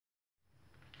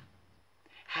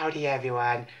Howdy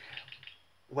everyone,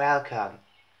 welcome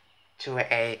to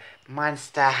a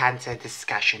Monster Hunter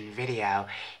discussion video.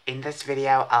 In this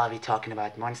video, I'll be talking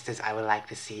about monsters I would like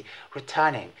to see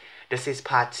returning. This is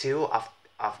part 2 of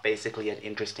basically an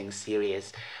interesting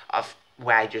series of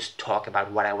where I just talk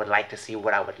about what I would like to see,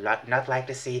 what I would not like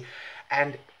to see,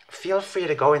 and feel free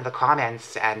to go in the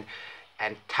comments and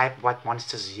type what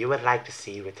monsters you would like to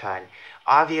see return.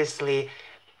 Obviously,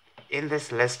 in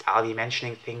this list, I'll be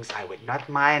mentioning things I would not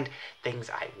mind, things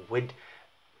I would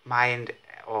mind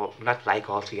or not like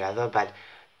altogether, but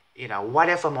you know,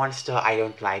 whatever monster I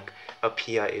don't like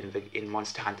appear in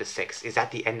Monster Hunter 6. Is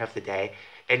that the end of the day,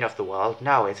 end of the world?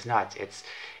 No, it's not.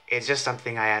 It's just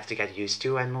something I have to get used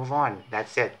to and move on.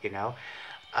 That's it, you know.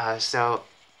 So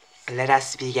let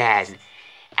us begin.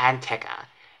 Anteka.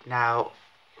 Now,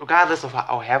 regardless of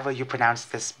however you pronounce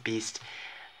this beast,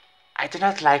 I did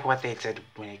not like what they did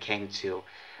when it came to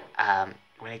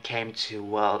Iceborne,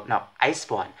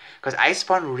 because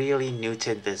Iceborne really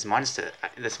neutered this monster.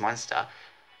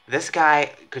 This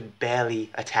guy could barely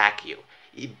attack you.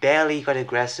 He barely got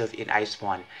aggressive in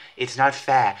Iceborne. It's not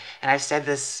fair. And I've said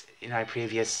this in my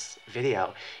previous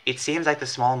video. It seems like the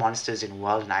small monsters in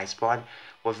World and Iceborne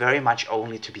were very much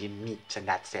only to be meat, and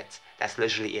that's it. That's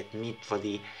literally it, meat for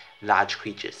the large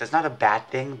creatures. That's not a bad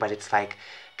thing, but it's like,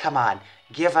 come on,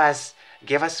 give us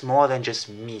more than just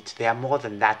meat. They are more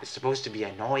than that. It's supposed to be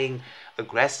annoying,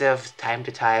 aggressive, time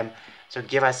to time. So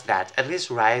give us that. At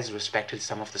least Rise respected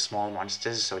some of the small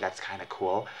monsters, so that's kind of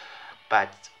cool.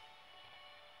 But,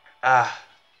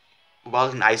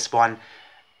 World and Iceborne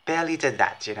barely did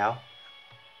that, you know?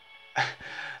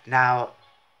 Now,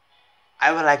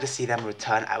 I would like to see them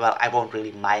return. Well, I won't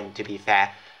really mind, to be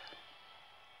fair.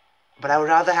 But I would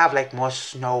rather have like more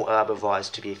snow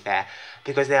herbivores, to be fair,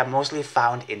 because they are mostly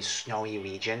found in snowy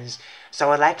regions. So I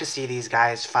would like to see these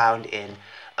guys found in,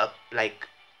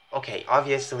 okay,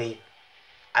 obviously,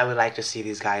 I would like to see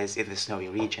these guys in the snowy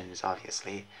regions,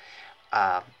 obviously.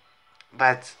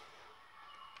 But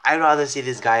I'd rather see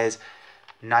these guys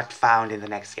not found in the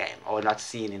next game, or not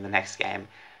seen in the next game.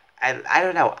 I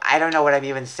don't know. I don't know what I'm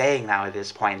even saying now at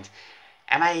this point.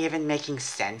 Am I even making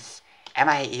sense? Am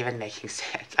I even making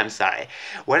sense? I'm sorry.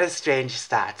 What a strange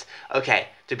start. Okay,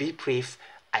 to be brief,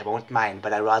 I won't mind,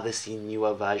 but I'd rather see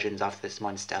newer versions of this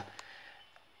monster.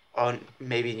 Or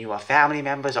maybe newer family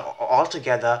members, or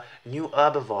altogether new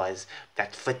herbivores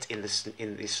that fit in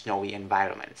the snowy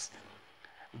environments.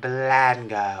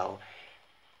 Blango.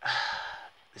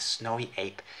 The snowy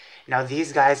ape. Now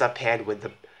these guys are paired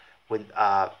with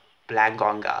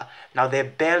Blangonga. Now they're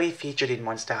barely featured in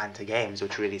Monster Hunter games,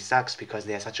 which really sucks because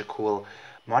they're such a cool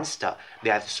monster. They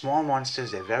are small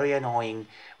monsters, they're very annoying.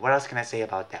 What else can I say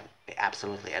about them? They're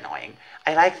absolutely annoying.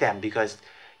 I like them because,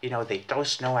 you know, they throw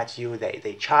snow at you,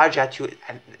 they charge at you,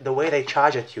 and the way they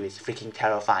charge at you is freaking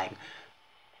terrifying.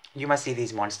 You must see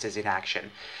these monsters in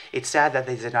action. It's sad that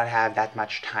they did not have that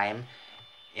much time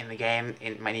in the game,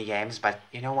 in many games, but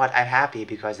you know what? I'm happy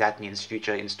because that means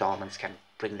future installments can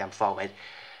bring them forward.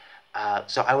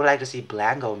 So I would like to see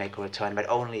Blango make a return, but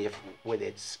only if with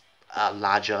its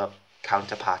larger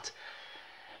counterpart,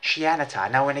 Shianata.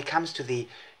 Now, when it comes to the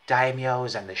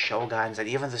daimyos and the shoguns and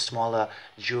even the smaller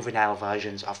juvenile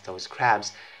versions of those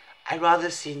crabs, I'd rather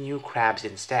see new crabs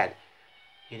instead.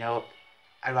 You know,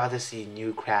 I'd rather see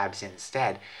new crabs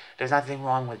instead. There's nothing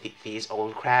wrong with these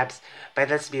old crabs, but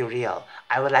let's be real.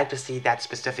 I would like to see that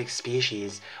specific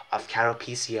species of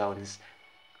Carapaceons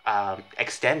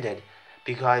extended,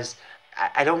 because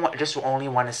I don't just only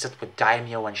want to sit with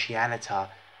Daimyo and Shianata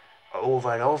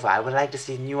over and over. I would like to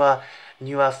see newer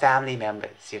family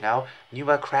members, you know,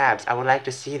 newer crabs. I would like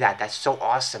to see that. That's so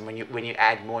awesome when you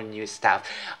add more new stuff.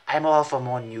 I'm all for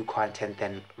more new content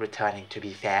than returning, to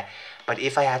be fair. But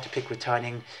if I had to pick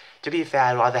returning, to be fair,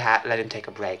 I'd rather let him take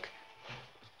a break.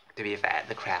 To be fair,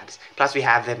 the crabs. Plus, we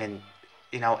have them in,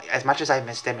 you know, as much as I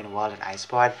miss them in World and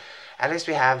Iceborne, at least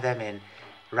we have them in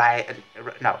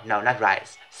not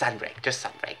Rise. Sunbreak, just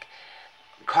Sunbreak.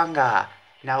 Konga.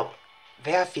 Now,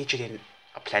 they are featured in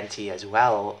plenty as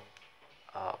well,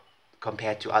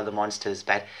 compared to other monsters,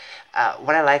 but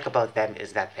what I like about them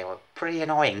is that they were pretty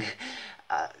annoying,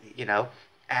 you know,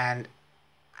 and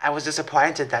I was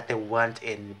disappointed that they weren't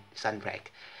in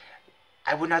Sunbreak.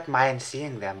 I would not mind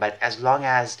seeing them, but as long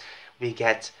as we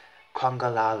get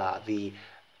Kongalala, the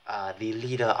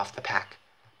leader of the pack.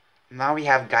 Now we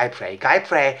have Gaiprey.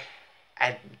 Gaiprey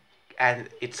and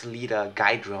its leader,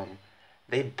 Guidrome,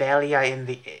 they barely are in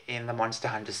the Monster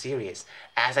Hunter series.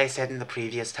 As I said in the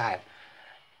previous time,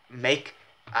 make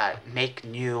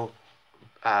new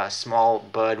small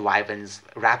bird wyverns,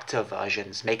 raptor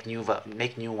versions. Make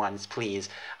new ones, please.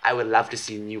 I would love to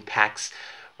see new packs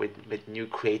with new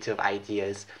creative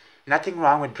ideas. Nothing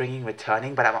wrong with bringing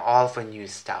returning, but I'm all for new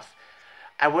stuff.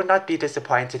 I would not be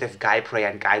disappointed if Guy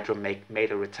and Guydrum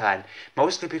made a return,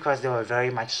 mostly because they were very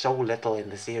much so little in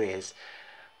the series.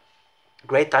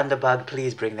 Great Thunderbug,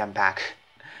 please bring them back.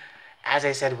 As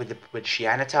I said with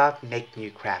Shianata, make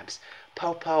new crabs.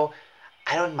 Popo,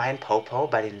 I don't mind Popo,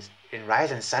 but in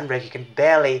Rise and Sunbreak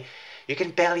you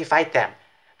can barely fight them.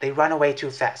 They run away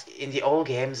too fast. In the old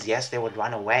games, yes, they would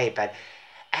run away, but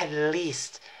at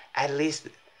least at least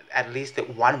at least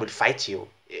that one would fight you.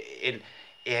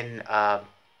 In uh,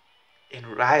 in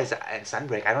Rise and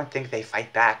Sunbreak, I don't think they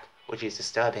fight back, which is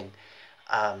disturbing.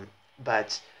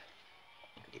 But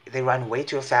they run way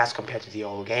too fast compared to the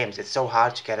old games. It's so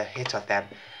hard to get a hit on them.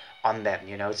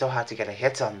 It's so hard to get a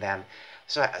hit on them.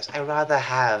 So I rather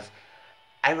have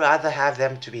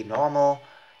them to be normal.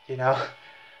 You know,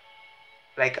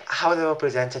 like how they were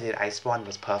presented in Iceborne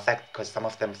was perfect because some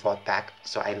of them fought back.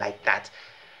 So I like that.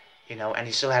 And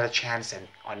you still had a chance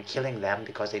on killing them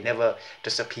because they never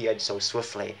disappeared so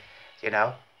swiftly. You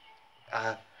know,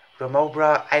 uh,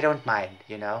 Remobra, I don't mind.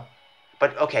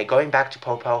 But okay, going back to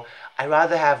Popo, I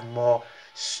rather have more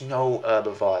snow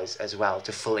herbivores as well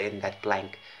to fill in that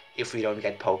blank if we don't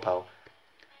get Popo.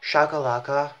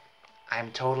 Shakalaka,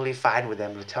 I'm totally fine with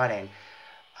them returning.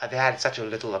 They had such a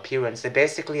little appearance. They're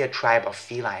basically a tribe of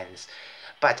felines.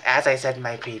 But as I said in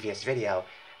my previous video,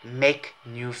 make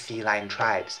new feline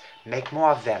tribes. Make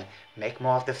more of them. Make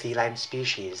more of the feline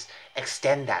species.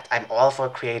 Extend that. I'm all for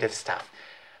creative stuff.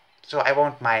 So I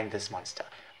won't mind this monster.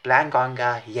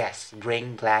 Blangonga, yes,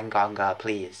 bring Blangonga,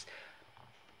 please.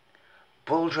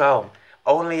 Bulldrome,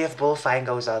 only if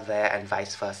Bullfangos are there and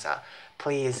vice versa.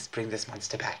 Please bring this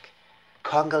monster back.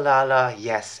 Congalala,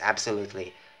 yes,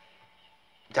 absolutely.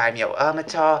 Daimyo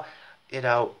Ermitor,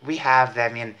 we have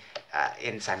them in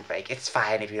Sunbreak. It's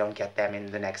fine if you don't get them in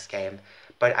the next game.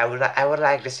 But I would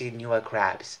like to see newer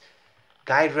crabs.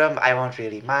 Guidrum, I won't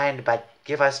really mind, but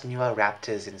give us newer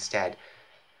raptors instead.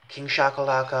 King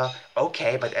Shakalaka,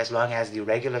 okay, but as long as the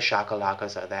regular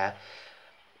Shakalakas are there,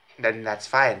 then that's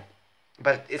fine.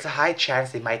 But it's a high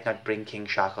chance they might not bring King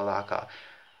Shakalaka.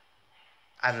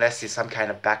 Unless he's some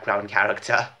kind of background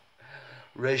character.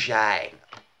 Rajang.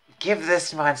 Give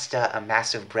this monster a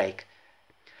massive break.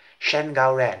 Shen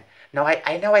Gaoren. Now,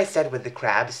 I know I said with the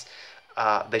crabs,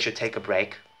 they should take a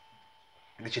break.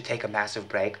 They should take a massive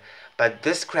break. But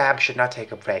this crab should not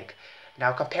take a break.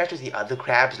 Now, compared to the other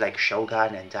crabs like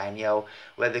Shogun and Daimyo,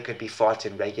 where they could be fought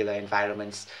in regular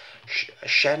environments,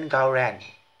 Shen Gaoren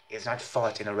is not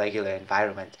fought in a regular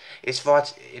environment. It's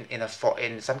fought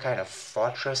in some kind of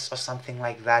fortress or something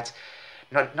like that.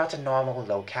 Not a normal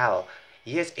locale.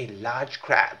 He is a large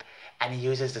crab, and he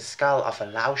uses the skull of a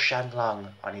Lao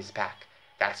Shanlong on his back.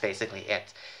 That's basically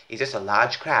it. He's just a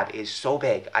large crab. He's so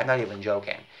big. I'm not even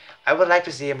joking. I would like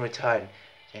to see him return,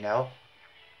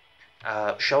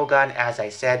 Shogun, as I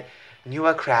said,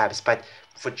 newer crabs, but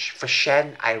for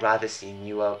Shen, I'd rather see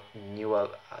newer,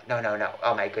 no.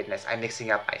 Oh my goodness, I'm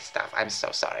mixing up my stuff. I'm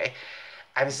so sorry.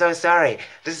 I'm so sorry.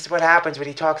 This is what happens when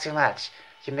you talk too much.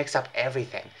 You mix up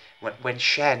everything. With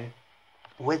Shen,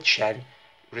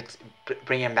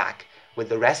 bring him back. With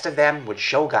the rest of them, with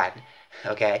Shogun,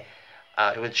 okay?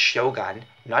 With Shogun,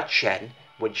 not Shen,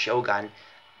 with Shogun,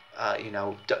 you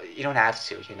don't have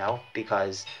to,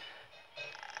 because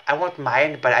I won't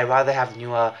mind, but I'd rather have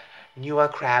newer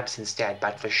crabs instead.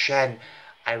 But for Shen,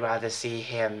 I'd rather see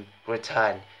him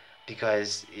return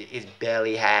because he's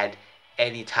barely had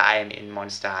any time in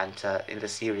Monster Hunter in the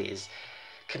series.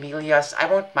 Chameleos, I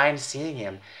won't mind seeing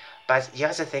him, but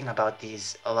here's the thing about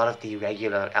a lot of the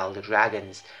regular Elder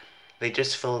Dragons. They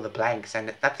just fill the blanks,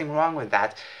 and nothing wrong with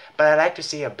that, but I like to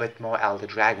see a bit more Elder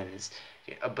Dragons,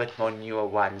 a bit more newer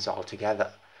ones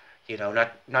altogether.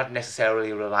 Not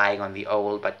necessarily relying on the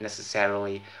old, but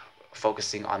necessarily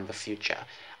focusing on the future.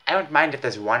 I don't mind if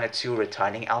there's one or two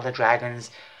returning Elder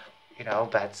Dragons,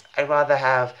 but I'd rather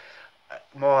have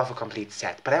more of a complete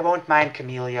set. But I won't mind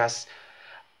Chameleos.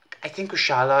 I think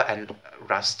Kushala and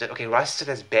Rusted. Okay, Rusted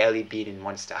has barely been in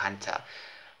Monster Hunter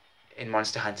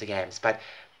games, but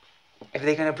if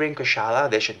they're gonna bring Kushala,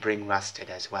 they should bring Rusted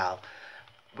as well.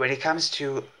 When it comes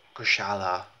to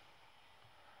Kushala,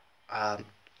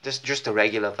 just the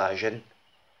regular version,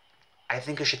 I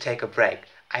think she should take a break.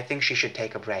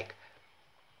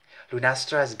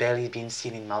 Lunastra has barely been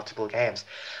seen in multiple games.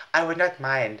 I would not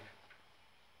mind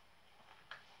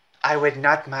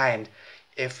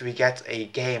if we get a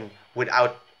game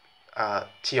without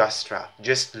Teostra,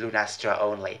 just Lunastra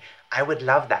only. I would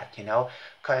love that,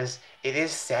 because it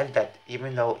is said that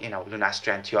even though,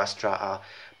 Lunastra and Teostra are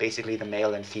basically the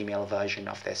male and female version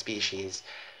of their species,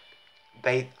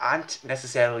 they aren't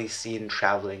necessarily seen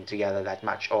traveling together that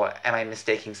much, or am I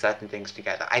mistaking certain things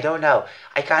together? I don't know.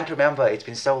 I can't remember. It's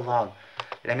been so long.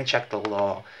 Let me check the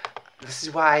lore. This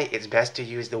is why it's best to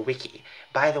use the wiki.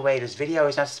 By the way, this video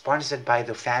is not sponsored by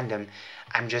the fandom.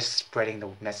 I'm just spreading the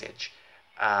message.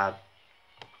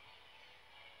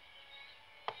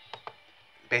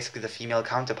 Basically, the female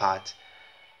counterpart.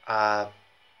 Uh,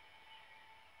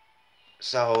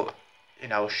 so,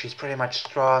 she's pretty much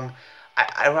strong.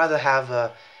 I'd rather have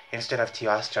her instead of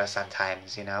Teostra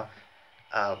sometimes,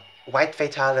 White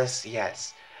Fatalis,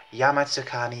 yes.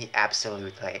 Yamatsukami,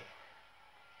 absolutely.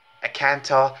 A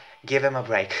Cantor, give him a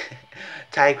break.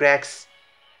 Tigrex,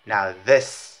 now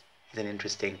this is an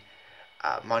interesting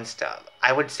monster.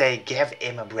 I would say give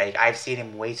him a break. I've seen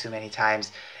him way too many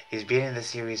times. He's been in the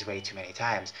series way too many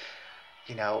times.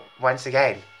 Once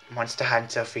again, Monster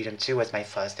Hunter Freedom 2 was my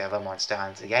first ever Monster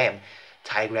Hunter game.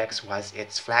 Tigrex was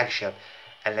its flagship.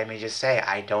 And let me just say,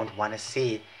 I don't want to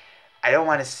see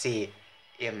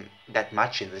him that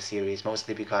much in the series,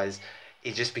 mostly because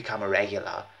he's just become a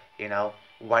regular,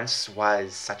 Once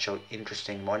was such an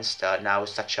interesting monster, now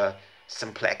such a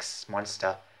simplex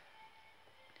monster.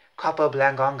 Copper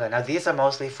Blangonga. Now these are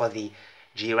mostly for the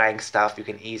G rank stuff you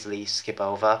can easily skip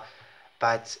over,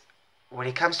 but when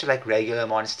it comes to like regular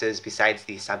monsters besides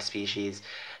these subspecies,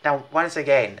 now once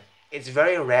again, it's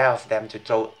very rare of them to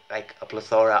throw like a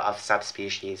plethora of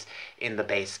subspecies in the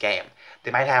base game.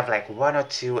 They might have like one or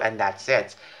two and that's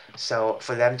it. So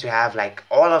for them to have like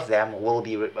all of them will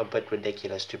be a bit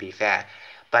ridiculous, to be fair.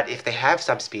 But if they have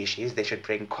subspecies, they should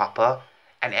bring Copper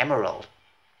and Emerald,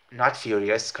 not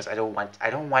Furious, because I don't want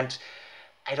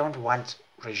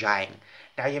Rajang.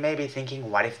 Now you may be thinking,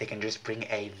 what if they can just bring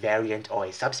a variant or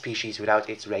a subspecies without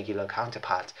its regular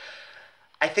counterpart?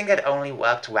 I think that only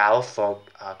worked well for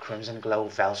Crimson Glow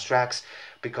Velstrax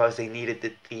because they needed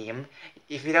the theme.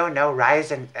 If you don't know,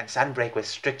 Rise and Sunbreak were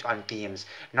strict on themes,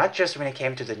 not just when it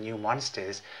came to the new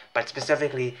monsters, but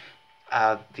specifically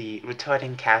the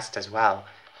returning cast as well.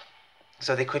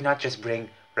 So they could not just bring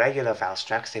regular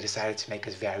Velstrax, they decided to make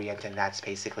a variant, and that's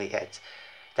basically it.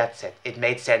 That's it. It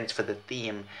made sense for the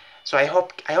theme. So I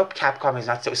hope Capcom is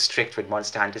not so strict with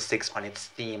Monster Hunter 6 on its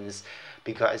themes,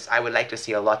 because I would like to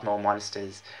see a lot more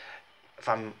monsters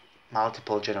from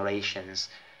multiple generations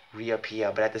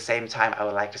reappear, but at the same time I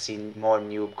would like to see more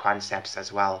new concepts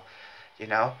as well,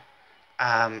 what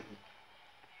am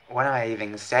I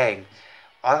even saying?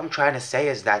 All I'm trying to say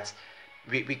is that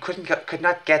we could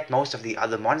not get most of the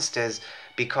other monsters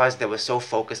because they were so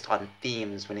focused on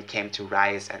themes when it came to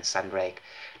Rise and Sunbreak.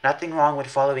 Nothing wrong with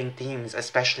following themes,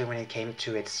 especially when it came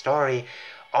to its story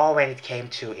or when it came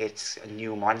to its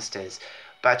new monsters.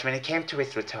 But when it came to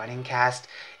its returning cast,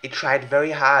 it tried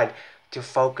very hard to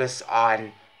focus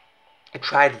on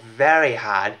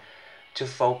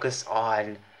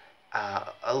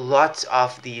a lot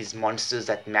of these monsters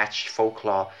that matched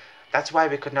folklore. That's why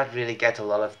we could not really get a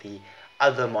lot of the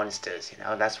other monsters,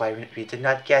 That's why we did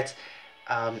not get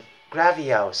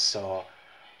Gravios or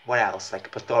what else, like a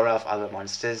plethora of other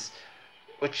monsters,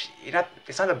 which,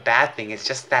 it's not a bad thing, it's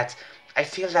just that I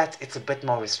feel that it's a bit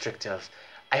more restrictive.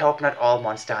 I hope not all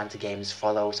Monster Hunter games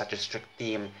follow such a strict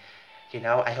theme,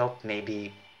 I hope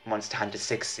maybe Monster Hunter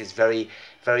 6 is very,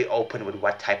 very open with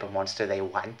what type of monster they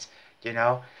want,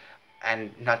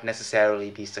 and not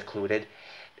necessarily be secluded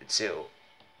to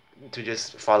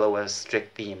just follow a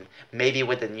strict theme. Maybe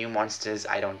with the new monsters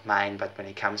I don't mind, but when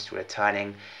it comes to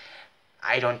returning,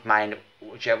 I don't mind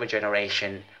whichever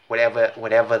generation,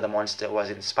 whatever the monster was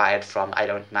inspired from, I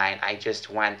don't mind. I just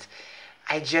want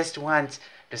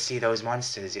to see those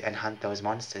monsters and hunt those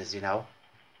monsters,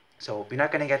 So we're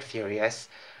not gonna get Furious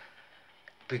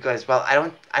because, well, I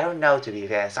don't know, to be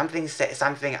fair.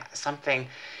 Something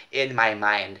in my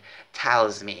mind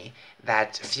tells me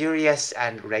that Furious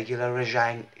and regular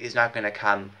Rajang is not gonna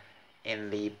come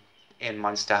in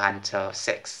Monster Hunter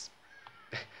 6.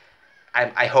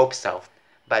 I hope so,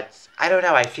 but I don't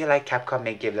know. I feel like Capcom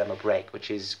may give them a break,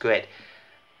 which is good.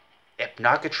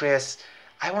 Hypnocatrice,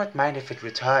 I won't mind if it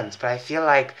returns, but I feel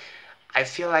like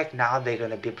now they're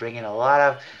gonna be bringing a lot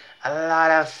of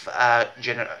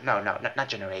not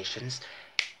generations.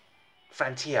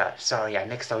 Frontier. Sorry, I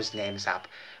mixed those names up.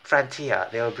 Frontier.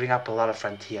 They will bring up a lot of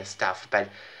Frontier stuff, but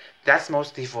that's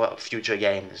mostly for future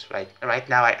games, right? Right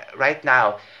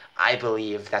now, I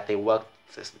believe that they worked.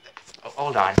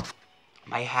 Hold on,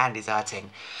 my hand is hurting.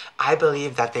 I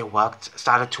believe that they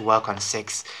started to work on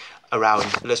 6 around,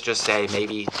 let's just say,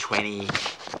 maybe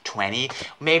 2020.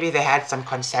 Maybe they had some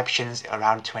conceptions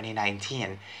around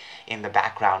 2019 in the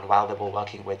background while they were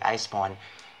working with Iceborne.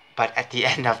 But at the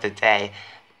end of the day,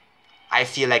 I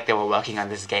feel like they were working on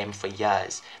this game for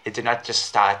years. They did not just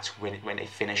start when they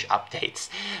finish updates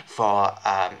for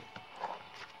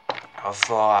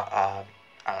for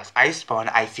Iceborne.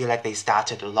 I feel like they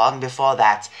started long before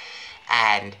that,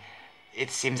 and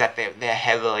it seems that they're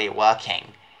heavily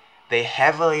working. They're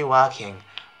heavily working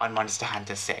on Monster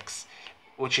Hunter 6,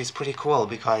 which is pretty cool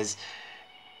because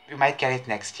we might get it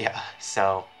next year.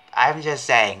 So I'm just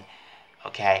saying,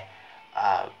 okay.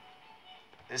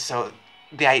 So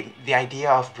the idea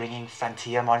of bringing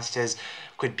frontier monsters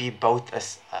could be both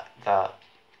the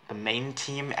main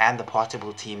team and the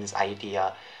portable team's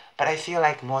idea, but I feel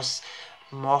like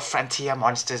more frontier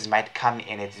monsters might come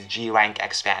in its G rank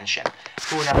expansion.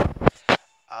 Who knows?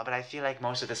 But I feel like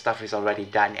most of the stuff is already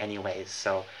done anyways.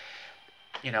 So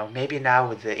maybe now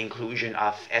with the inclusion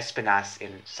of Espinas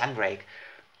in Sunbreak,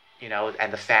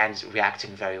 and the fans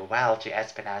reacting very well to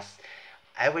Espinas,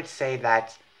 I would say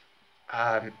that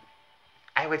um,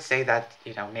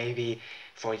 maybe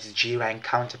for its G rank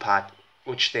counterpart,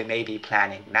 which they may be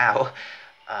planning now,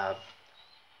 uh,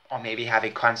 or maybe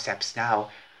having concepts now,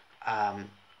 um,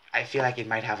 I feel like it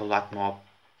might have a lot more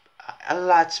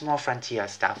frontier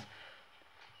stuff.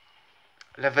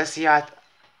 Levisiot,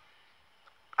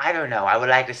 I don't know. I would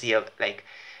like to see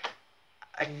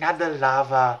another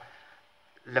lava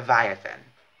Leviathan.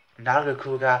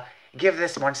 Nalgakuga, give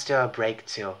this monster a break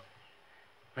too.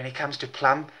 When it comes to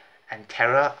Plum and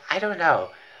Terra, I don't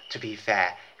know, to be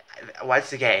fair.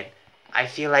 Once again, I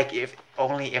feel like if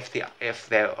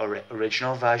their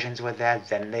original versions were there,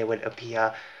 then they would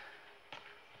appear.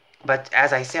 But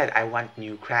as I said, I want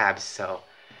new crabs, so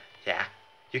yeah.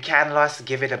 You can lost,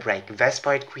 give it a break.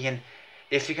 Vespoid Queen,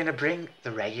 if you're gonna bring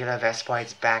the regular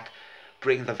Vespoids back,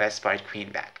 bring the Vespoid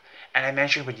Queen back. And I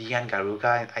mentioned with Yan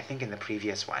Garuga, I think in the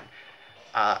previous one,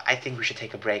 I think we should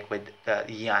take a break with the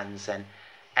Yans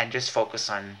and just focus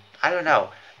on, I don't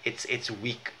know, its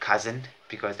weak cousin,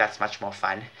 because that's much more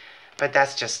fun. But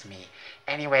that's just me.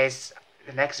 Anyways,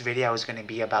 the next video is going to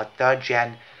be about 3rd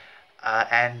gen,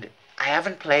 and I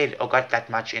haven't played or got that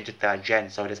much into 3rd gen,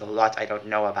 so there's a lot I don't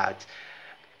know about.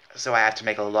 So I have to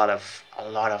make a lot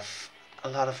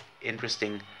of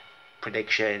interesting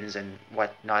predictions and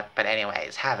whatnot. But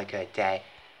anyways, have a good day.